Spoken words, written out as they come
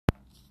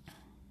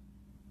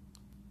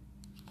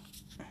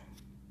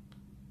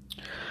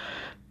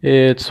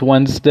It's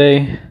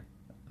Wednesday,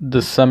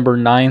 December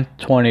 9th,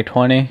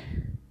 2020,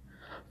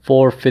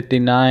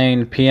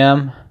 4:59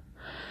 p.m.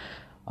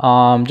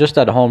 Just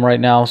at home right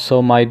now.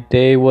 So my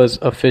day was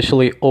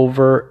officially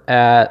over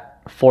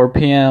at 4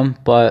 p.m.,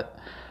 but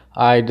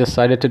I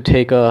decided to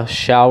take a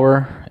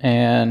shower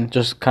and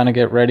just kind of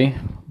get ready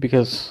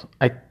because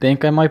I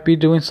think I might be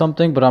doing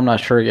something, but I'm not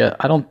sure yet.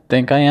 I don't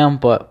think I am,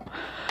 but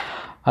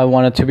I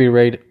wanted to be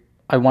ready.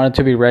 I wanted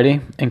to be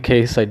ready in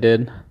case I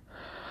did.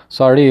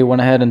 So I already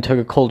went ahead and took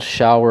a cold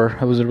shower.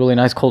 It was a really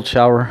nice cold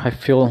shower. I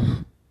feel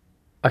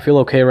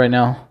okay right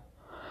now.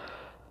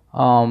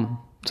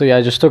 So yeah,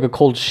 I just took a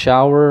cold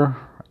shower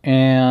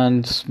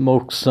and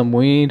smoked some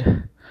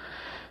weed,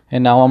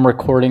 and now I'm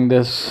recording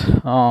this.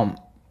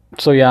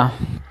 So yeah,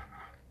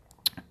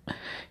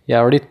 I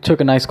already took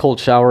a nice cold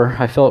shower.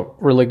 I felt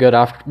really good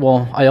after.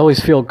 Well, I always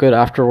feel good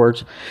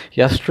afterwards.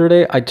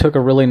 Yesterday, I took a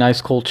really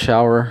nice cold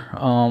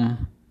shower.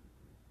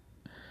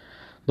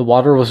 The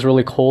water was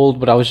really cold,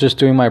 but I was just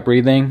doing my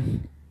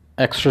breathing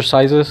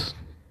exercises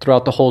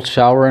throughout the whole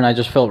shower, and I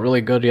just felt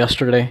really good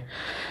yesterday.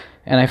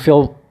 And I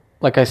feel,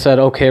 like I said,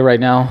 okay right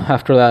now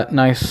after that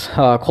nice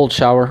cold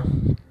shower.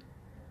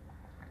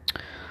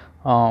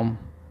 But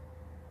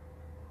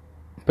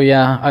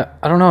yeah,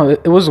 I don't know.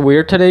 It was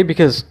weird today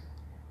because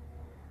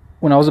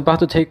when I was about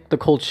to take the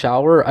cold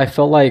shower, I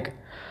felt like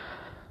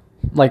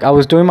I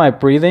was doing my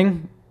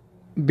breathing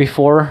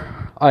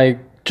before I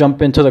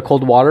jump into the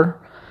cold water.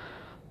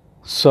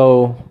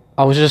 So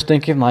I was just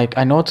thinking, like,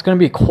 I know it's going to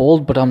be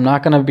cold, but I'm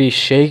not going to be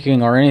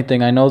shaking or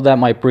anything. I know that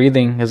my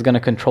breathing is going to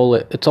control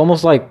it. It's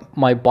almost like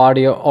my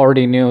body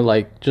already knew,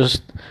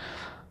 just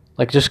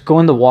go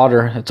in the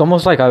water. It's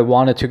almost like I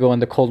wanted to go in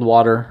the cold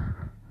water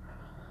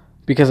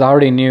because I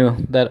already knew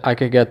that I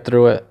could get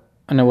through it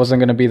and it wasn't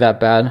going to be that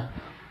bad.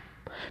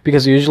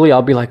 Because usually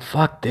I'll be like,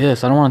 fuck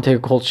this, I don't want to take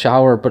a cold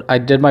shower. But I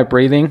did my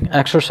breathing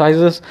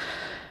exercises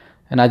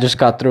and I just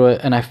got through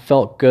it and I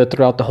felt good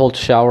throughout the whole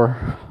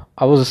shower.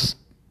 I was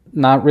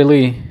not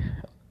really,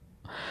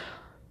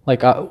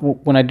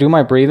 when I do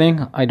my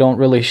breathing, I don't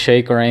really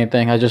shake or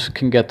anything. I just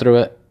can get through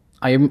it.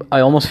 I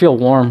almost feel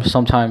warm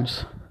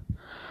sometimes.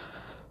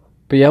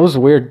 But yeah, it was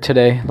weird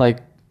today.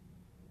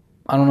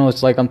 I don't know,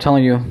 it's like I'm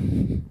telling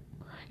you,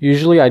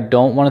 usually I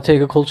don't want to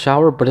take a cold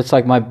shower, but it's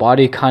like my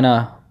body kind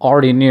of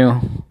already knew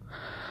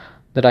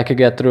that I could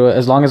get through it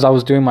as long as I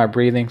was doing my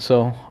breathing.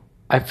 So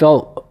I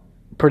felt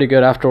pretty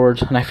good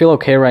afterwards, and I feel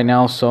okay right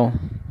now. So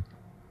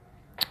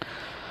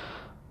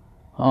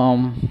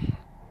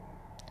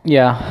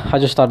yeah, I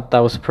just thought that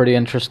was pretty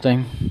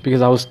interesting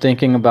because I was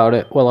thinking about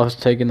it while I was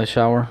taking the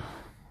shower,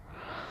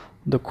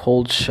 the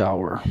cold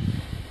shower.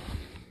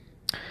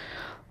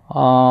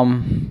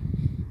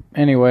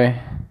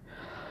 Anyway,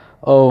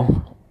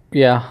 oh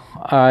yeah,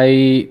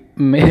 I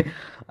made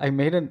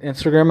an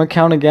Instagram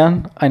account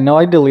again. I know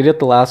I deleted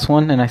the last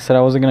one and I said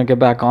I wasn't gonna get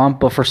back on,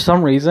 but for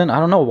some reason, I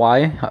don't know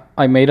why,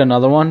 I made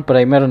another one, but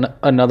I made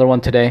another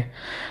one today,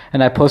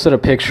 and I posted a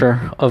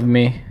picture of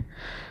me.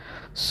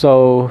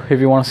 So if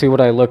you want to see what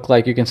I look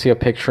like, you can see a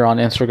picture on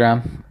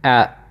Instagram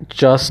at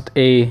Just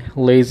a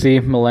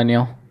Lazy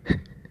Millennial.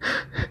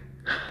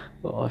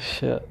 Oh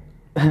shit.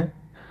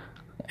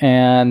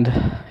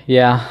 And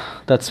yeah,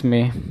 that's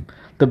me.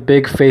 The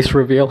big face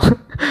reveal.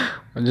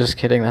 I'm just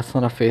kidding, that's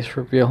not a face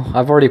reveal.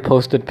 I've already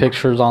posted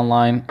pictures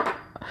online.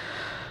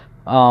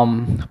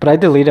 But I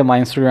deleted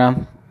my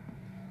Instagram.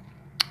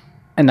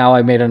 And now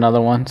I made another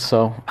one.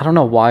 So I don't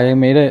know why I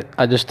made it.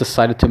 I just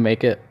decided to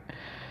make it.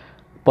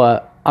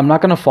 But I'm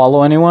not going to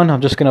follow anyone. I'm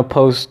just going to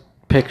post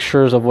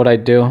pictures of what I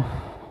do.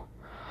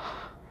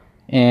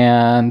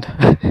 And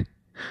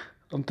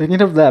I'm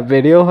thinking of that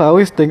video. I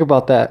always think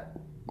about that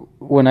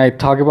when I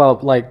talk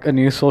about a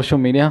new social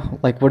media.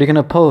 What are you going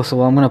to post?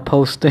 Well, I'm going to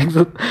post things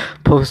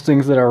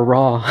that are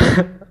raw.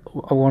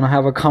 I want to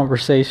have a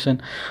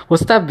conversation.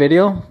 What's that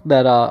video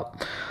that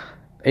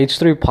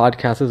H3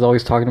 Podcast is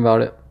always talking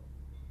about it?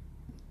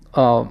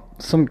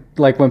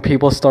 When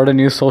people start a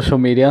new social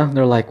media,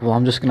 they're like, well,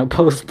 I'm just going to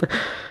post,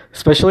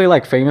 especially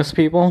famous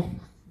people,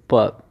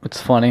 but it's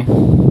funny.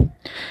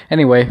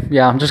 Anyway,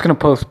 yeah, I'm just going to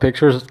post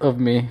pictures of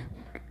me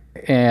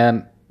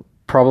and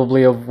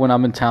probably of when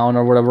I'm in town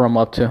or whatever I'm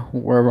up to,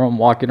 wherever I'm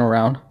walking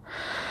around.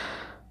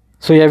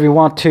 So yeah, if you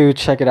want to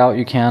check it out,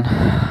 you can.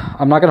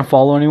 I'm not going to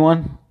follow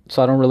anyone,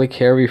 so I don't really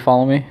care if you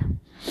follow me.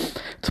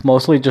 It's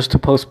mostly just to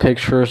post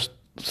pictures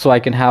so I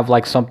can have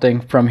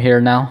something from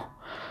here now.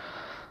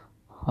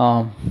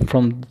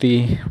 From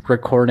the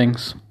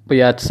recordings. But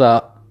yeah, it's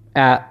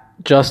at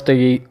just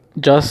a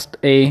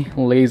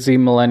Lazy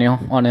Millennial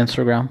on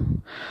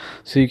Instagram.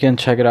 So you can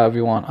check it out if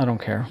you want. I don't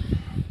care.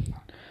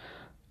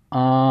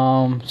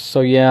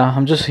 So yeah,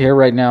 I'm just here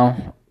right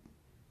now.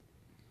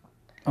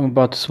 I'm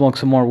about to smoke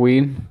some more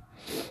weed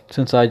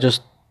since I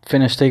just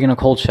finished taking a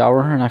cold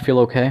shower and I feel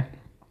okay.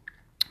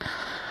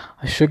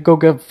 I should go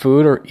get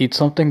food or eat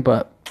something,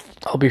 but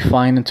I'll be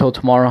fine until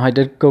tomorrow. I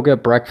did go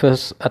get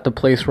breakfast at the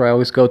place where I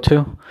always go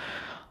to.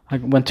 I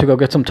went to go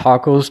get some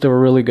tacos. They were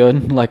really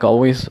good, like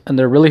always. And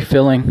they're really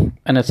filling,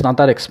 and it's not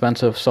that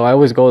expensive. So I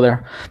always go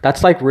there.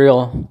 That's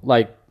real,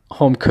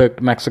 home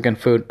cooked Mexican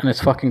food, and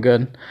it's fucking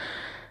good.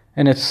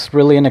 And it's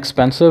really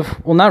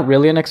inexpensive. Well, not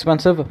really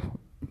inexpensive,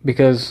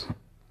 because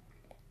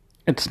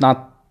it's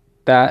not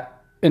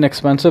that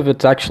inexpensive.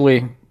 It's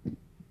actually,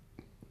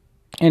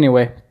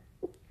 anyway,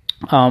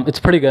 it's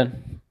pretty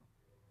good.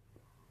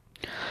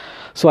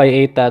 So I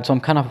ate that. So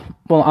I'm kind of,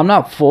 well, I'm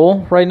not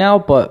full right now,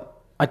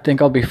 but I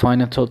think I'll be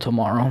fine until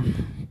tomorrow.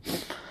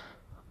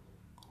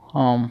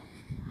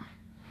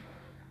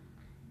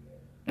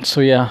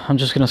 So yeah, I'm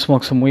just gonna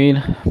smoke some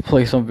weed,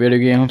 play some video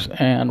games,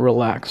 and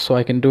relax so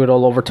I can do it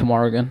all over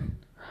tomorrow again.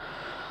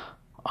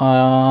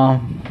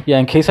 Yeah,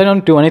 in case I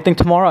don't do anything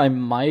tomorrow, I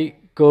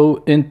might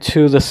go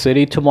into the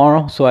city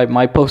tomorrow. So I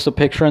might post a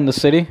picture in the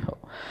city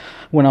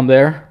when I'm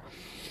there,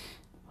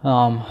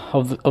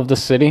 of the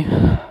city.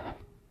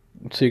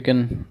 So you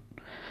can,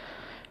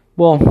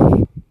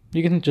 well,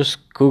 you can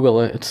just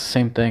Google it. It's the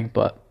same thing,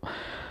 but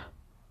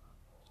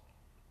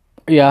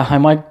yeah, I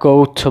might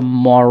go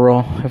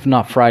tomorrow, if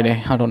not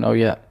Friday. I don't know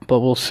yet,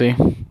 but we'll see.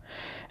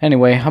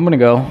 Anyway, I'm gonna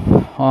go.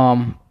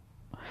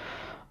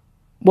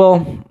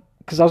 Well,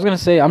 because I was gonna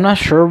say, I'm not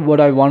sure what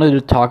I wanted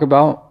to talk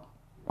about.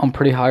 I'm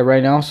pretty high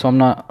right now, so I'm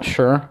not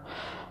sure.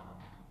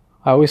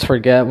 I always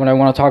forget what I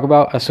want to talk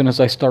about as soon as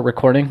I start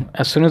recording.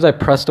 As soon as I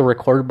press the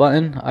record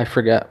button, I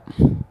forget.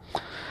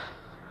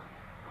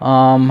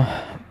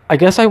 I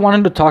guess I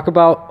wanted to talk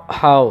about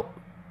how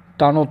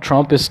Donald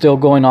Trump is still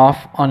going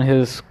off on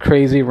his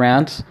crazy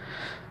rants.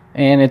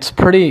 And it's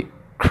pretty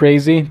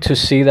crazy to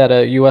see that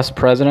a US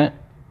president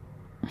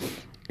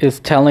is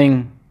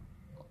telling,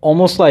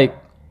 almost like,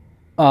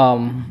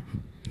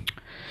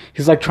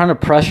 he's like trying to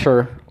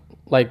pressure,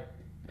 like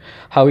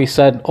how he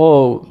said,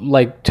 oh,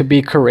 like to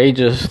be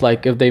courageous,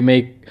 like if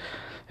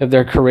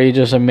they're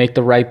courageous and make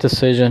the right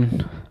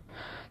decision,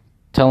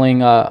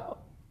 telling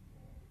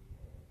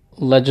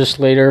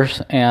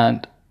legislators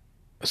and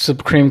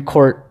Supreme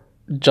Court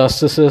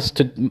justices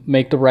to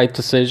make the right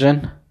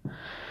decision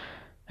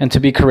and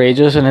to be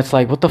courageous. And it's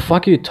like, what the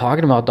fuck are you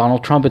talking about,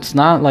 Donald Trump? It's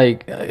not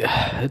like,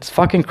 it's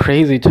fucking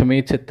crazy to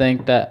me to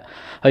think that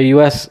a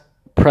US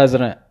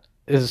president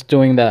is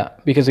doing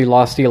that because he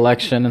lost the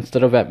election,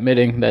 instead of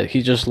admitting that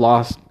he just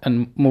lost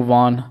and move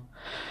on.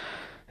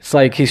 It's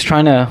like he's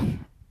trying to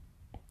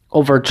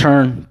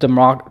overturn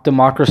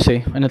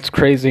democracy, and it's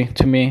crazy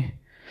to me.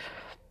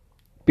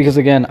 Because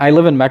again, I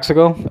live in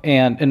Mexico,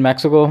 and in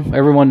Mexico,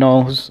 everyone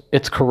knows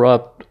it's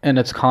corrupt and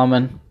it's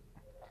common.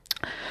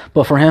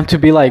 But for him to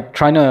be like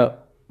trying to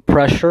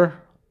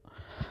pressure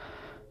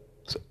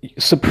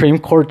Supreme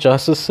Court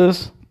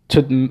justices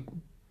to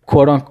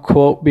quote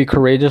unquote be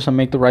courageous and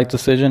make the right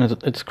decision,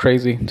 it's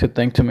crazy to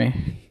think to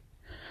me.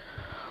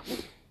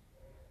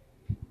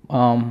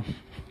 But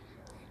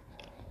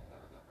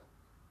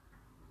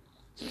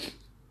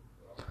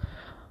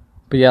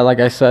yeah, like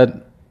I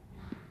said,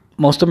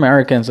 most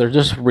Americans, they're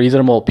just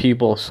reasonable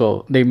people,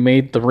 so they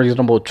made the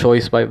reasonable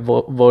choice by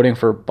voting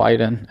for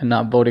Biden and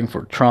not voting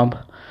for Trump,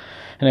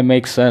 and it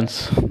makes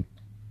sense.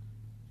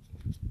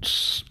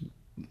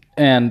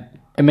 And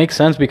it makes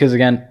sense because,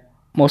 again,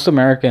 most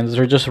Americans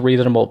are just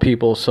reasonable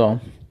people, so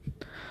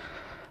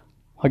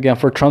again,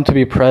 for Trump to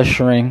be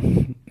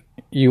pressuring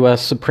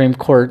U.S. Supreme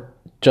Court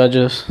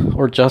judges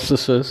or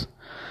justices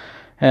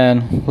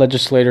and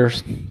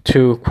legislators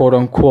to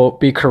quote-unquote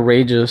be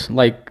courageous,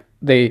 like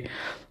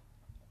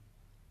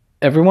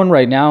everyone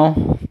right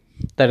now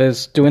that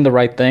is doing the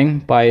right thing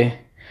by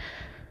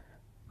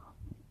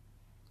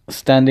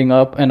standing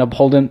up and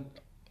upholding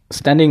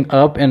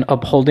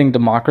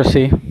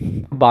democracy,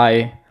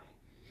 by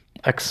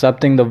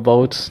accepting the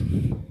votes,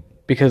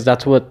 because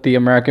that's what the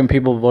American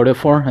people voted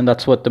for and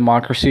that's what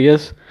democracy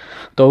is.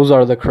 Those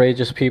are the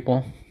courageous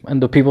people,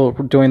 and the people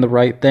doing the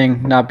right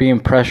thing, not being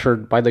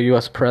pressured by the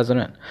US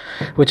president,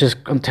 which is,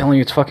 I'm telling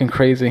you, it's fucking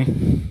crazy.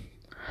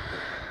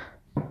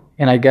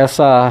 And I guess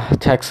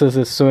Texas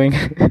is suing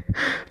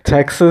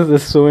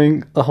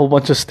a whole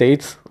bunch of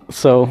states.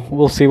 So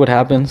we'll see what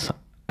happens.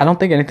 I don't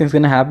think anything's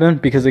going to happen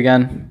because,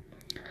 again,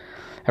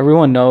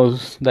 everyone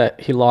knows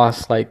that he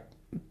lost. Like,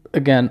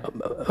 again,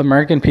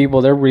 American people,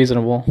 they're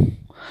reasonable.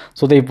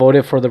 So they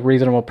voted for the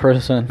reasonable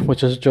person,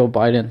 which is Joe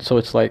Biden. So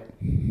it's like,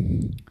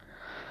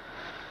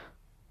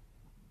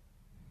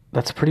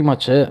 that's pretty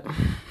much it.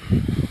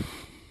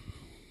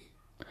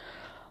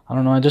 I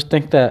don't know. I just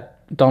think that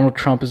Donald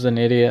Trump is an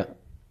idiot.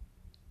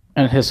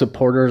 And his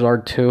supporters are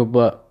too,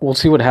 but we'll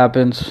see what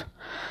happens.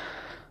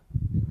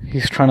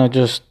 He's trying to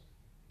just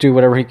do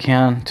whatever he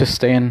can to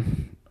stay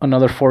in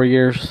another 4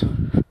 years.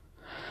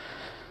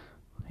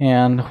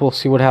 And we'll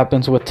see what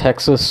happens with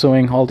Texas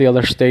suing all the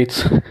other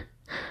states.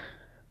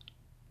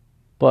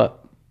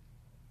 But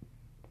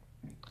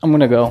I'm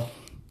going to go.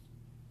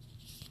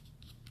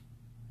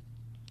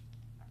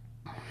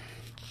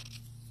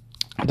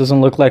 It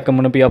doesn't look like I'm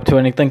going to be up to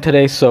anything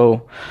today,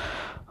 so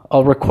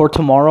I'll record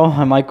tomorrow.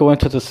 I might go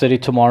into the city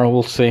tomorrow.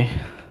 We'll see.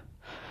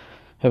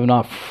 If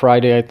not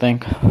Friday, I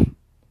think.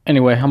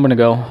 Anyway, I'm going to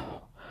go.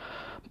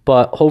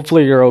 But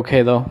hopefully you're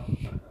okay, though.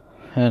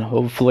 And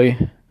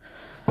hopefully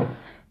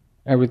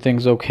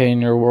everything's okay in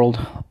your world.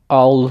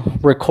 I'll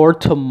record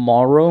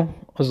tomorrow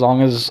as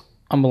long as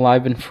I'm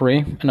alive and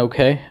free and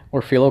okay,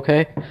 or feel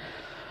okay.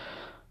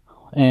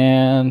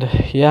 And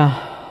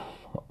yeah,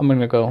 I'm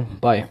gonna go.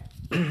 Bye.